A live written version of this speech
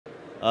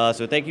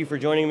So thank you for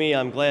joining me.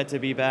 I'm glad to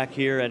be back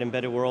here at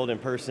Embedded World in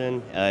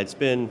person. It's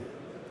been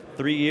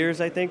 3 years,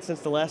 I think,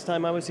 since the last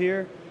time I was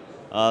here.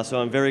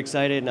 So I'm very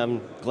excited, and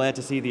I'm glad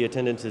to see the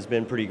attendance has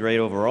been pretty great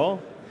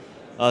overall.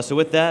 So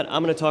with that,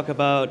 I'm going to talk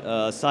about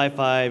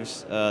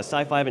SiFive's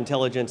SiFive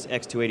Intelligence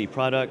X280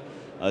 product.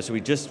 So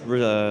we just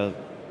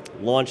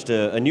launched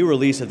a new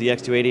release of the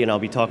X280, and I'll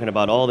be talking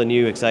about all the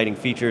new exciting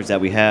features that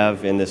we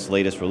have in this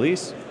latest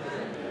release.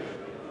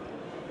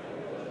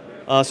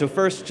 So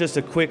first, just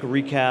a quick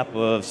recap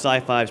of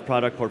SiFive's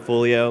product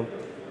portfolio.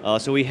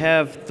 So we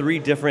have 3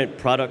 different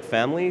product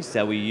families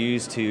that we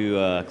use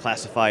to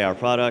classify our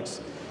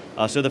products.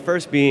 So the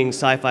first being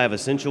SiFive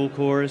Essential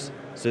cores.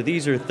 So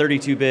these are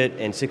 32-bit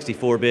and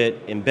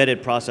 64-bit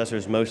embedded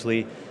processors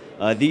mostly.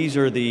 These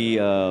are the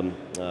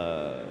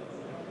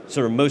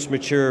sort of most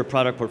mature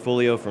product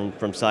portfolio from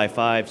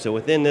SiFive. So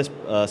within this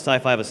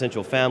SiFive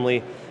Essential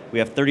family, we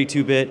have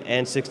 32-bit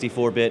and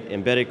 64-bit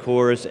embedded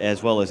cores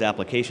as well as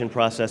application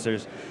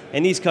processors.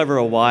 And these cover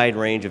a wide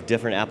range of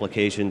different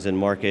applications and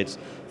markets,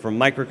 from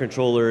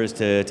microcontrollers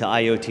to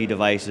IoT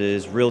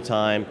devices,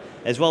 real-time,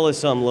 as well as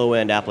some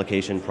low-end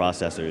application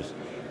processors.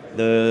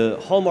 The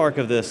hallmark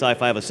of the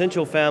SiFive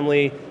Essential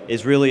family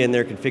is really in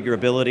their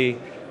configurability.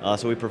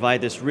 So we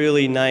provide this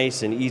really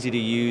nice and easy to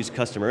use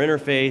customer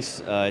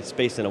interface. It's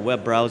based in a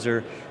web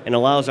browser and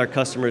allows our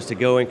customers to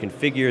go and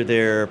configure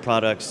their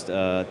products,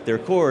 their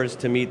cores,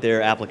 to meet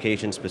their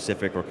application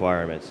specific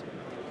requirements.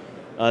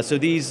 So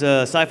these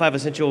SiFive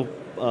Essential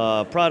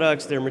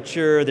products, they're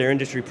mature, they're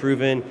industry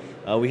proven.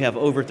 We have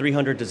over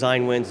 300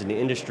 design wins in the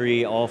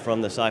industry, all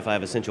from the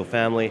SiFive Essential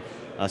family.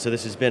 So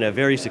this has been a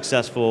very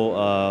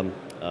successful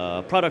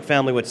product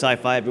family with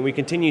SiFive, and we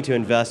continue to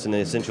invest in the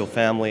Essential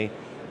family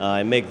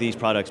and make these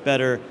products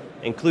better,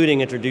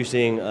 including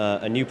introducing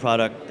a new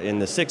product in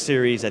the 6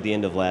 series at the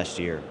end of last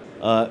year.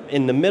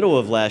 In the middle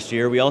of last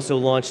year, we also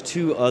launched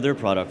 2 other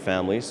product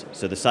families,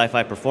 so the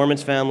SiFive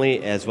Performance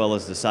family as well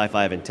as the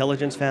SiFive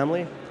Intelligence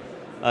family.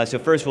 So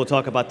first we'll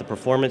talk about the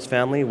Performance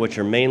family, which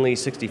are mainly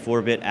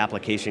 64-bit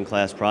application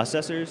class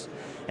processors.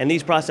 And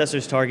these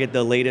processors target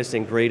the latest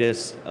and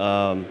greatest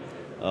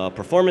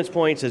performance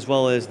points as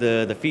well as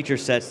the feature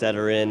sets that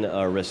are in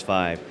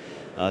RISC V.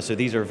 So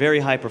these are very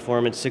high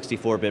performance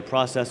 64-bit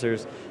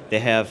processors. They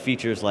have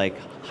features like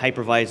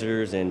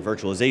hypervisors and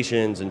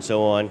virtualizations and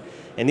so on.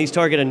 And these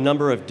target a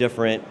number of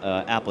different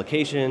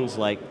applications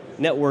like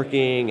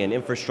networking and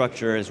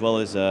infrastructure as well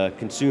as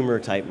consumer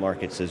type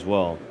markets as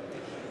well.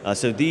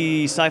 So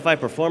the SiFive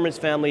Performance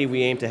family,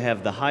 we aim to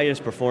have the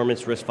highest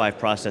performance RISC V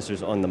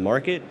processors on the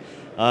market.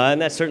 And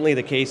that's certainly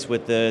the case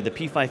with the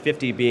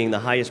P550 being the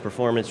highest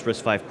performance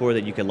RISC V core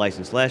that you could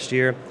license last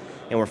year.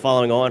 And we're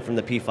following on from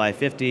the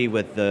P550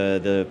 with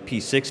the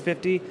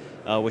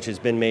P650, which has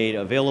been made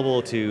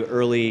available to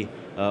early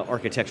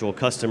architectural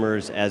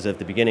customers as of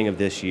the beginning of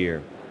this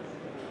year.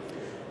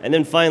 And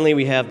then finally,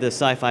 we have the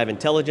SiFive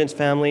Intelligence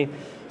family.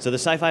 So the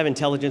SiFive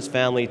Intelligence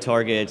family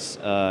targets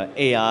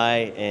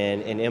AI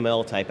and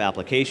ML type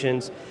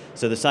applications.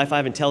 So the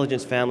SiFive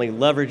Intelligence family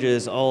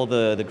leverages all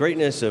the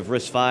greatness of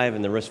RISC V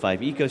and the RISC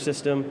V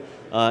ecosystem,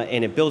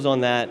 and it builds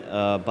on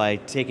that by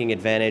taking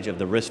advantage of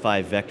the RISC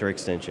V Vector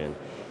Extension.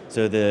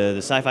 So the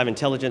SiFive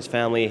Intelligence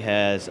family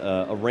has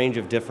a range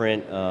of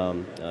different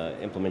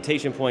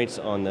implementation points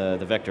on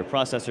the vector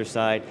processor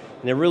side,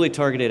 and they're really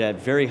targeted at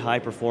very high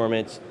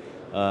performance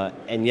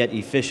and yet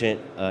efficient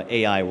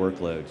AI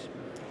workloads.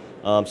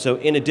 So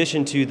in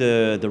addition to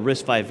the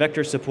RISC V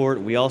vector support,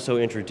 we also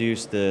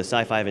introduced the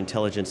SiFive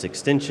Intelligence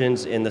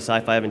Extensions in the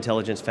SiFive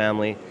Intelligence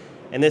family,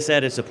 and this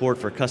added support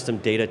for custom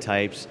data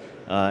types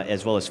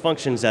as well as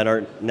functions that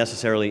aren't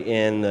necessarily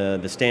in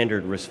the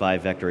standard RISC V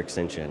vector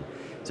extension.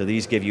 So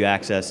these give you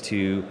access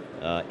to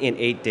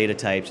int8 data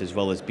types as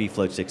well as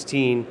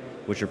bfloat16,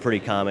 which are pretty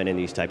common in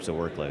these types of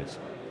workloads.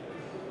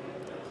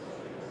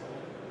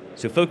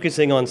 So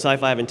focusing on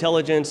SiFive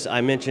Intelligence, I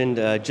mentioned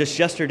just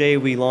yesterday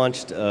we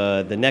launched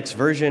the next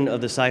version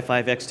of the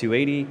SiFive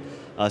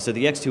X280. So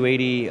the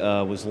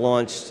X280 was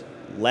launched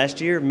last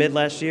year,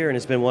 mid-last year, and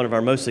it's been one of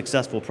our most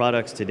successful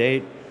products to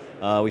date.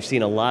 We've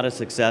seen a lot of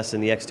success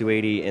in the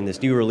X280, and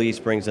this new release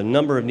brings a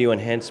number of new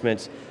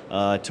enhancements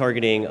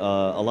targeting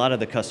a lot of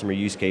the customer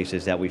use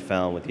cases that we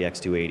found with the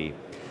X280.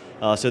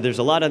 So there's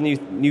a lot of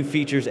new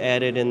features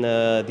added in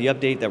the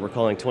update that we're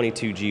calling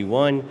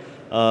 22G1,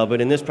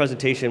 but in this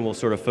presentation we'll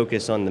sort of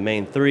focus on the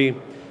main 3.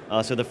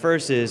 So the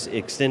first is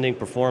extending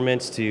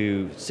performance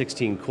to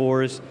 16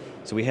 cores.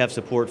 So we have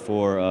support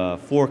for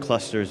 4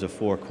 clusters of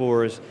 4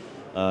 cores,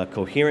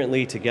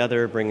 coherently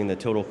together, bringing the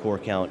total core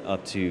count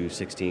up to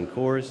 16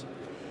 cores.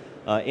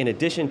 In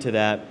addition to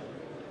that,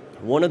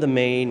 one of the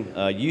main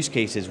use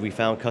cases we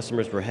found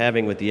customers were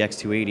having with the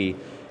X280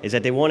 is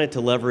that they wanted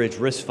to leverage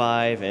RISC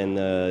V and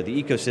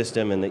the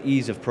ecosystem and the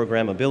ease of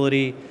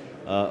programmability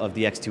of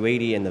the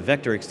X280 and the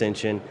vector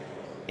extension,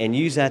 and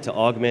use that to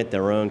augment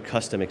their own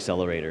custom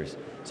accelerators.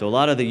 So a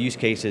lot of the use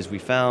cases we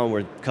found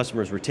where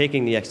customers were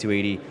taking the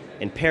X280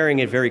 and pairing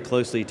it very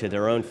closely to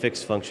their own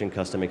fixed function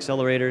custom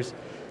accelerators.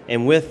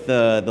 And with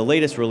the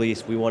latest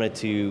release, we wanted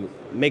to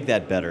make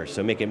that better,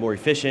 so make it more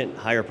efficient,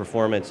 higher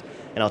performance,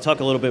 and I'll talk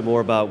a little bit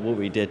more about what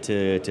we did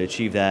to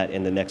achieve that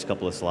in the next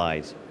couple of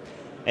slides.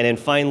 And then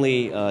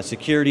finally,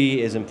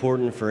 security is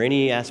important for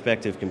any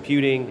aspect of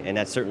computing, and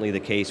that's certainly the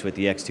case with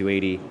the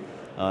X280.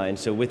 And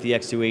so with the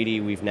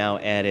X280, we've now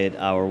added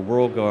our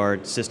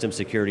WorldGuard system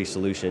security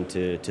solution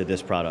to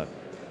this product.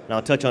 And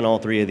I'll touch on all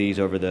three of these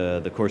over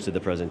the course of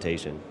the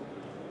presentation.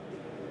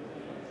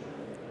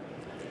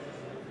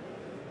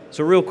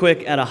 So real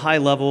quick, at a high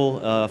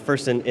level,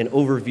 first an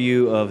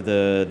overview of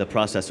the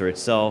processor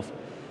itself.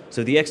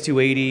 So the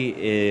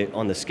X280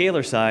 on the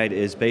scalar side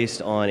is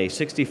based on a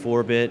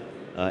 64-bit,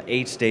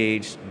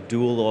 8-stage,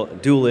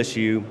 dual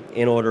issue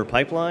in-order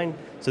pipeline.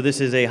 So this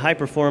is a high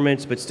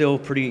performance but still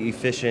pretty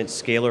efficient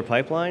scalar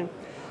pipeline.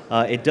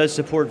 It does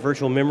support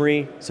virtual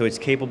memory, so it's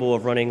capable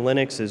of running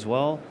Linux as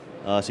well.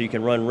 So you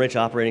can run rich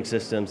operating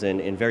systems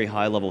and very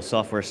high level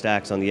software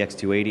stacks on the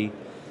X280.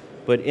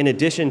 But in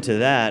addition to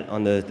that,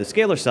 on the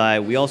scalar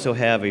side, we also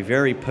have a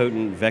very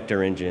potent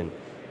vector engine.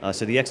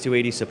 So the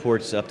X280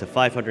 supports up to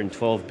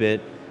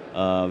 512-bit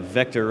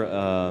vector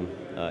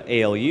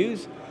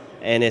ALUs,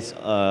 and it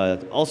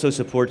also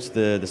supports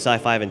the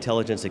SiFive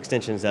Intelligence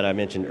Extensions that I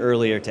mentioned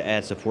earlier to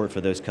add support for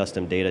those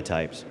custom data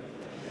types.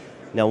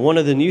 Now, one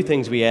of the new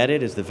things we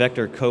added is the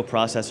Vector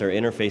Coprocessor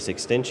Interface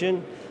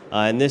Extension,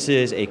 and this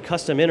is a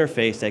custom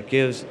interface that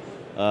gives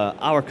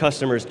our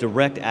customers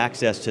direct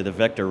access to the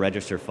vector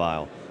register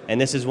file. And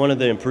this is one of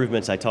the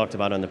improvements I talked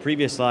about on the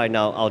previous slide.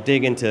 Now I'll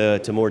dig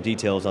into more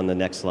details on the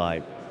next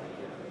slide.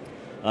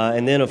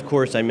 And then of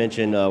course I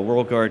mentioned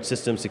WorldGuard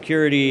system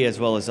security as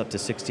well as up to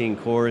 16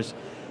 cores.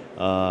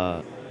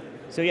 So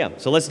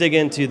let's dig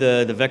into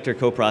the Vector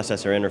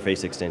Coprocessor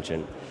Interface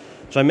Extension.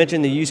 So I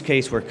mentioned the use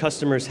case where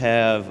customers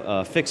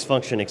have fixed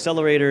function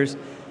accelerators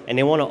and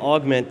they want to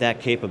augment that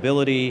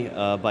capability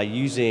by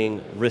using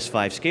RISC V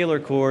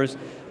scalar cores,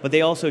 but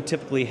they also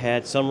typically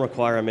had some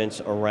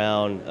requirements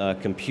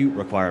around compute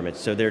requirements.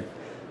 So they're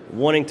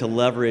wanting to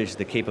leverage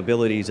the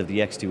capabilities of the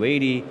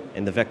X280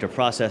 and the vector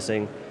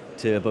processing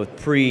to both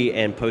pre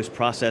and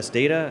post-process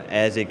data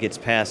as it gets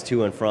passed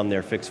to and from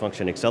their fixed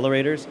function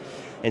accelerators.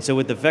 And so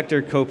with the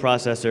Vector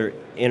Coprocessor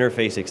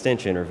Interface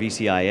Extension, or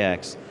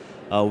VCIX,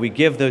 we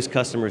give those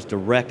customers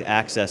direct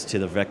access to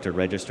the vector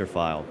register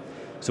file.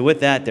 So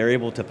with that, they're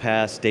able to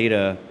pass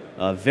data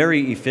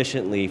very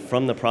efficiently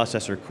from the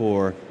processor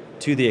core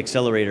to the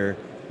accelerator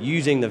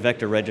using the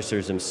vector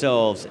registers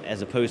themselves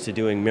as opposed to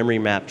doing memory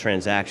map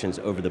transactions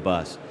over the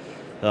bus.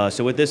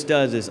 So what this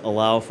does is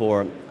allow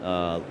for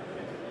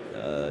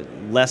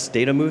less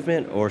data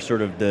movement, or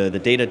sort of the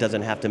data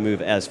doesn't have to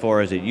move as far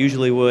as it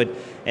usually would,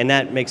 and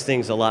that makes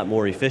things a lot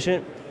more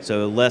efficient.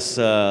 So less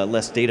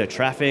data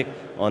traffic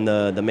on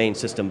the main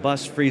system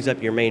bus frees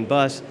up your main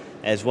bus,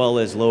 as well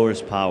as lowers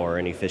power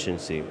and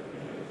efficiency.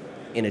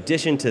 In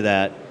addition to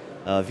that,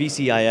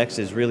 VCIX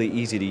is really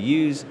easy to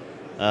use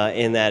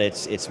in that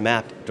it's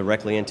mapped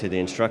directly into the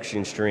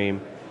instruction stream,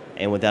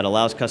 and what that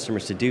allows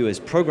customers to do is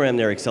program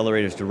their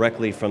accelerators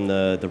directly from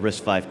the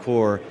RISC V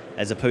core,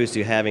 as opposed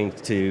to having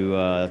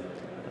to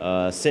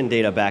send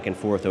data back and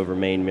forth over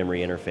main memory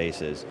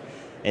interfaces.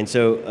 And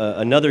so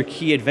another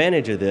key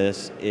advantage of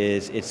this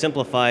is it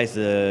simplifies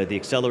the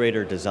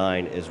accelerator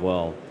design as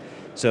well.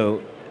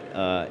 So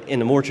in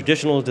the more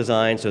traditional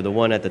design, so the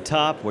one at the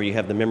top where you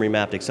have the memory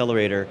mapped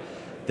accelerator,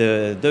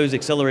 those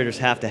accelerators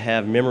have to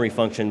have memory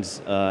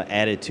functions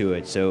added to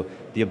it. So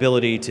the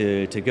ability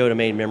to go to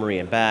main memory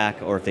and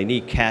back, or if they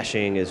need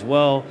caching as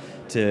well,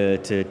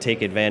 to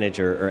take advantage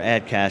or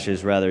add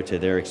caches rather to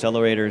their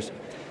accelerators.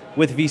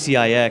 With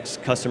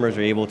VCIX, customers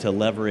are able to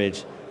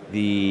leverage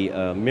the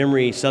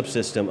memory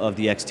subsystem of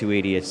the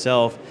X280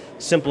 itself,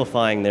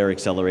 simplifying their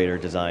accelerator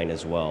design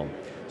as well.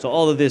 So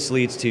all of this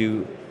leads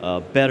to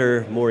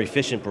better, more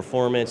efficient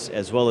performance,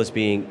 as well as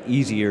being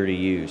easier to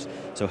use.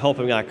 So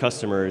helping our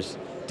customers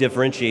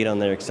differentiate on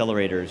their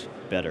accelerators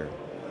better.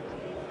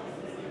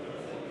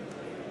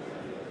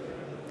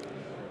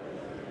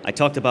 I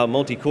talked about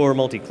multi-core,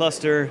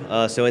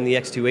 multi-cluster. So in the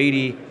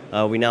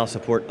X280, we now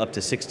support up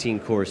to 16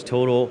 cores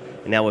total,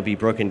 and that would be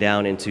broken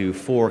down into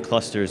 4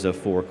 clusters of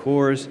 4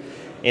 cores.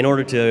 In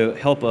order to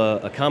help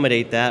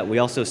accommodate that, we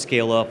also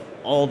scale up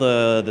all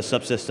the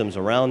subsystems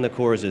around the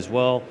cores as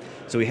well.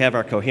 So we have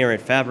our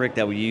coherent fabric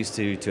that we use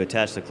to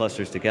attach the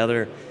clusters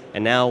together.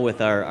 And now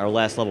with our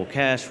last level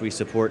cache, we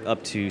support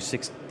up to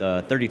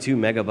 32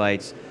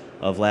 megabytes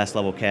of last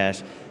level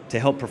cache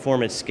to help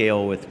performance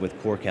scale with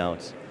core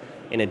counts.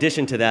 In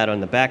addition to that, on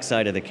the back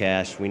side of the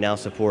cache, we now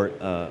support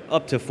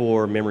up to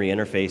 4 memory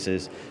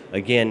interfaces,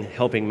 again,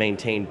 helping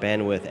maintain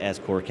bandwidth as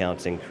core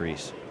counts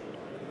increase.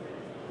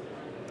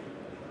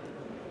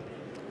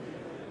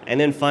 And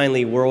then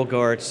finally,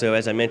 WorldGuard. So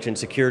as I mentioned,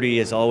 security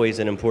is always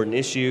an important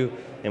issue,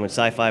 and with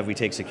SiFive, we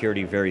take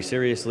security very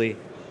seriously.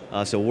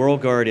 So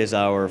WorldGuard is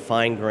our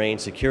fine-grained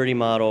security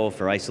model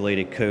for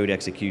isolated code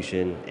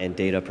execution and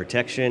data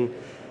protection.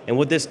 And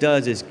what this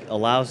does is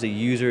allows the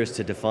users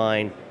to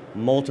define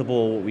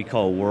multiple, what we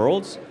call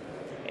worlds,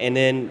 and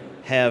then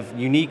have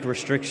unique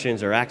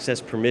restrictions or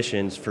access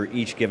permissions for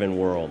each given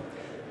world.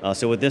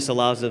 So what this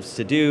allows us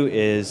to do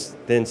is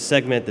then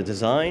segment the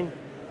design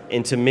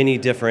into many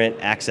different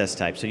access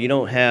types. So you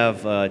don't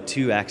have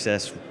 2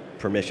 access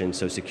permissions,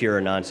 so secure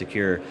or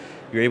non-secure.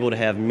 You're able to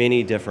have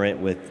many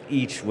different,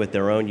 each with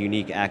their own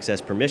unique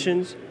access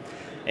permissions.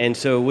 And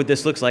so what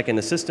this looks like in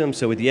the system,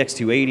 so with the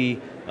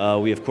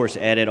X280, we of course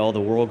added all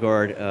the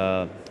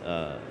WorldGuard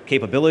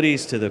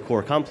capabilities to the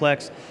core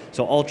complex.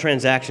 So all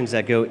transactions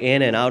that go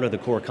in and out of the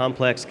core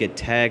complex get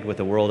tagged with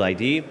a world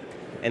ID.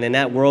 And then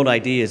that world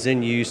ID is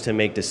then used to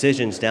make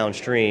decisions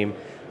downstream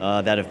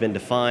that have been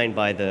defined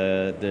by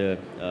the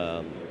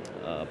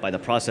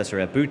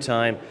processor at boot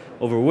time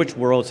over which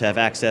worlds have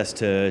access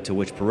to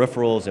which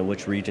peripherals and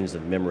which regions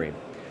of memory.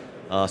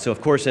 So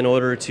of course, in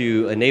order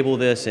to enable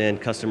this in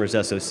customers'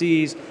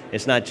 SoCs,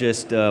 it's not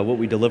just what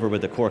we deliver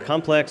with the core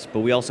complex,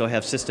 but we also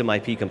have system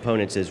IP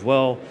components as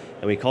well,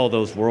 and we call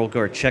those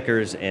WorldGuard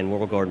checkers and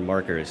WorldGuard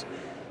markers.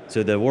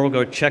 So the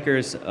WorldGuard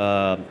checkers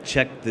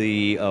check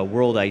the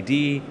world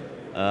ID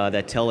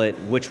that tell it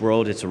which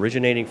world it's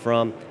originating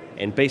from,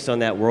 and based on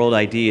that world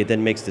ID, it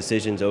then makes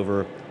decisions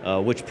over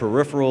which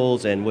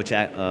peripherals and which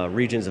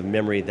regions of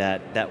memory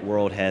that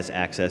world has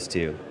access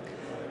to.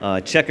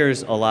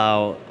 Checkers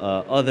allow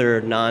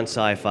other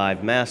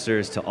non-SiFive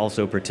masters to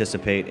also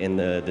participate in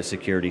the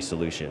security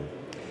solution.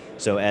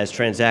 So as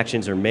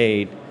transactions are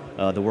made,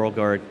 the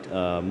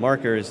WorldGuard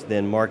markers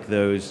then mark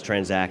those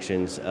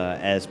transactions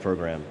as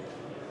programmed.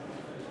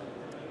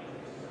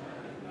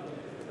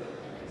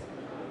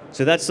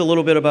 So that's a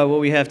little bit about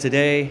what we have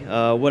today.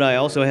 What I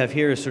also have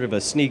here is sort of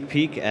a sneak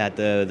peek at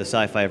the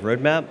SiFive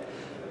roadmap.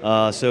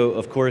 So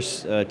of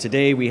course,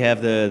 today we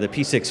have the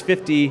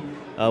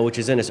P650, which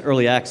is in its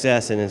early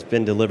access and has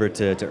been delivered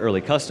to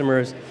early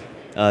customers.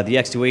 The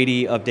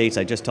X280 updates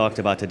I just talked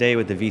about today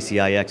with the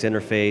VCIX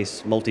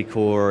interface,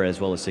 multi-core,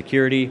 as well as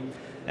security.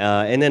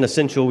 And then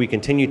Essential, we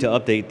continue to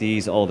update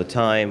these all the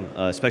time,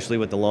 especially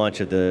with the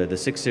launch of the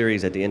 6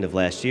 series at the end of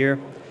last year.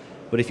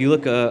 But if you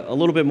look a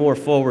little bit more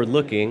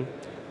forward-looking,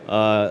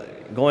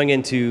 going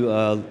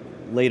into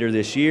later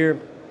this year,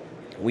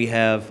 we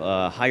have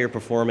higher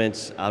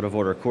performance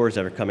out-of-order cores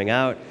that are coming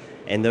out,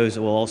 and those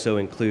will also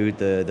include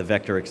the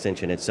Vector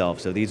extension itself.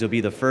 So these will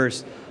be the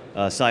first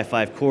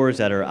SiFive cores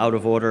that are out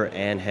of order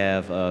and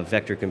have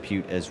vector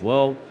compute as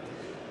well.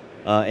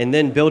 And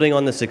then building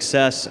on the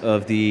success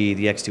of the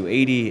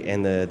X280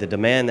 and the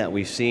demand that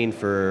we've seen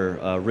for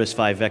RISC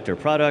V Vector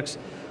products,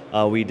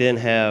 we then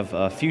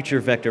have future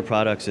vector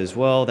products as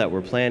well that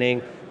we're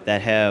planning that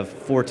have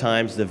 4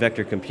 times the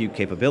vector compute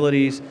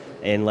capabilities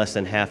in less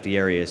than half the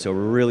area. So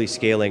we're really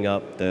scaling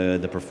up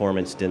the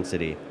performance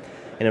density.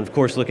 And of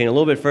course, looking a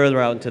little bit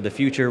further out into the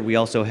future, we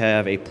also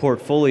have a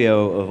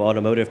portfolio of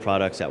automotive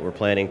products that we're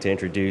planning to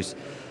introduce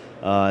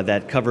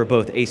that cover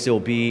both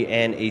ASIL B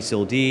and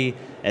ASIL D,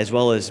 as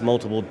well as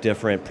multiple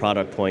different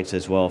product points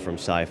as well from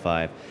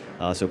SiFive.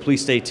 So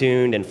please stay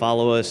tuned and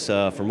follow us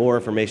for more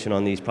information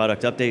on these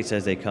product updates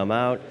as they come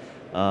out.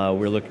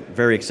 We're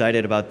very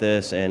excited about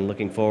this and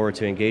looking forward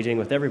to engaging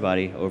with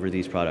everybody over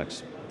these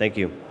products. Thank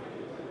you.